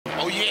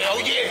yeah, oh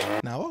yeah.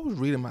 Now, I was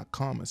reading my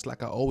comments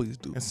like I always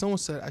do, and someone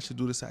said I should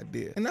do this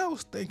idea. And I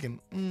was thinking,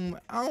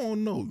 I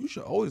don't know, you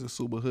should always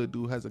assume a hood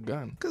dude has a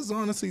gun. Cause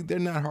honestly, they're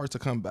not hard to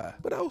come by.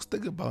 But I was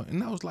thinking about it,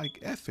 and I was like,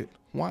 F it,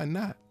 why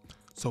not?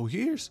 So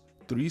here's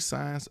 3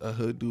 signs a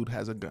hood dude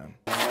has a gun.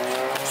 Stay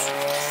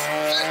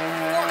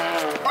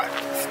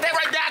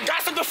right there, I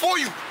got something for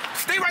you.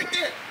 Stay right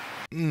there.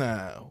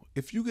 Now,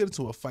 if you get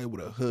into a fight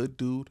with a hood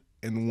dude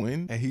and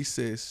win, and he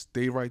says,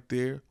 stay right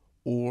there,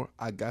 or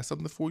I got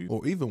something for you,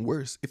 or even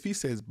worse, if he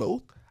says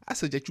both, I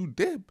suggest you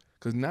dip,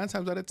 because 9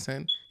 times out of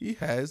 10, he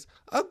has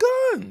a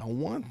gun. Now,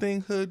 one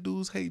thing hood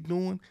dudes hate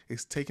doing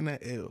is taking an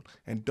L,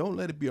 and don't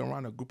let it be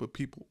around a group of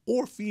people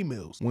or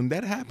females. When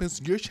that happens,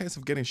 your chance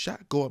of getting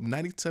shot go up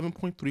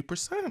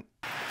 97.3%.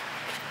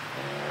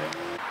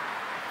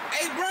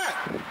 Hey,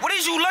 bro, what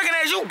is you looking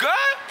at? You good?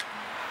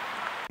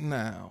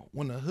 Now,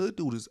 when a hood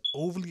dude is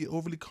overly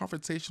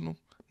confrontational,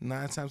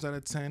 9 times out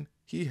of 10,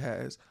 he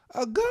has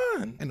a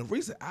gun. And the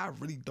reason I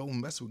really don't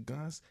mess with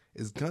guns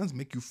is guns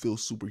make you feel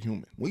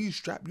superhuman. When you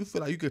strap, you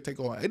feel like you could take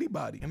on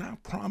anybody. And I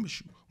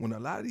promise you, when a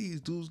lot of these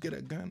dudes get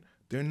a gun,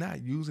 they're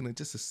not using it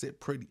just to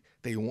sit pretty.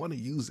 They want to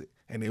use it,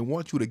 and they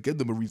want you to give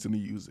them a reason to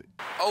use it.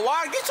 Oh,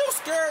 why? Get your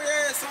scary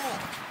ass on.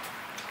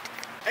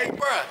 Hey,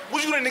 bruh,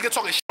 was you that nigga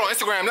talking shit on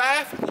Instagram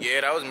Live?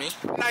 Yeah, that was me.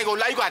 Now you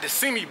gonna lie, you got to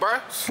see me,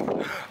 bruh.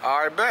 All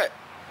right, bet.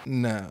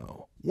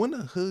 Now, when a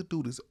hood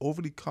dude is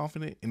overly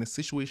confident in a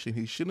situation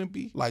he shouldn't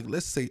be, like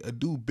let's say a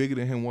dude bigger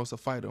than him wants to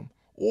fight him,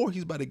 or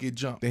he's about to get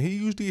jumped, then he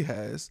usually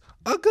has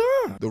a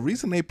gun. The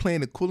reason they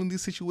playing it cool in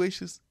these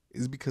situations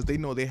is because they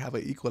know they have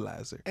an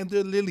equalizer, and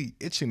they're literally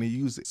itching to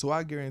use it. So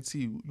I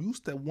guarantee you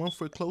step 1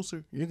 foot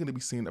closer, you're gonna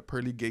be seeing the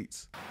pearly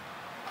gates.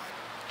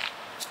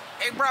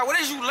 Hey, bro, what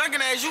is you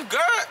looking at? You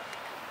good?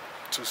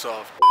 Too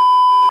soft.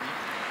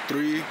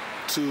 3,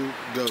 2,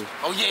 go.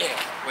 Oh, yeah.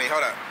 Wait,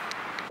 hold up.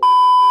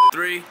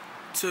 3,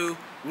 2,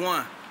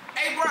 1.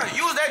 Hey, bro,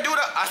 use that dude.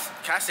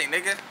 Can I say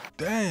nigga?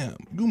 Damn,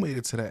 you made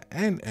it to the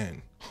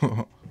end.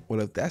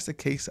 Well, if that's the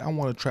case, I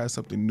want to try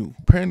something new.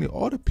 Apparently,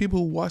 all the people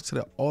who watched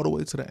it all the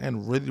way to the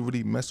end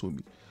really mess with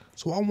me.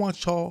 So I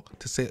want y'all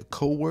to say a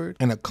code word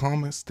in the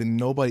comments that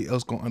nobody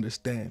else gonna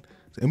understand.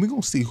 And we're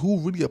gonna see who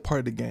really a part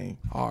of the game.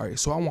 All right,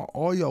 so I want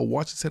all y'all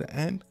watching to the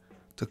end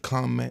to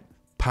comment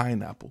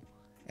pineapple.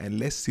 And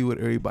let's see what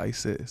everybody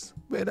says.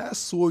 Man, I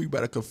swore you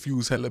better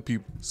confuse hella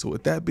people. So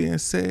with that being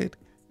said,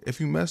 if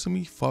you mess with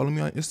me, follow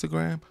me on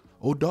Instagram.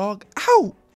 Oh, dog, out.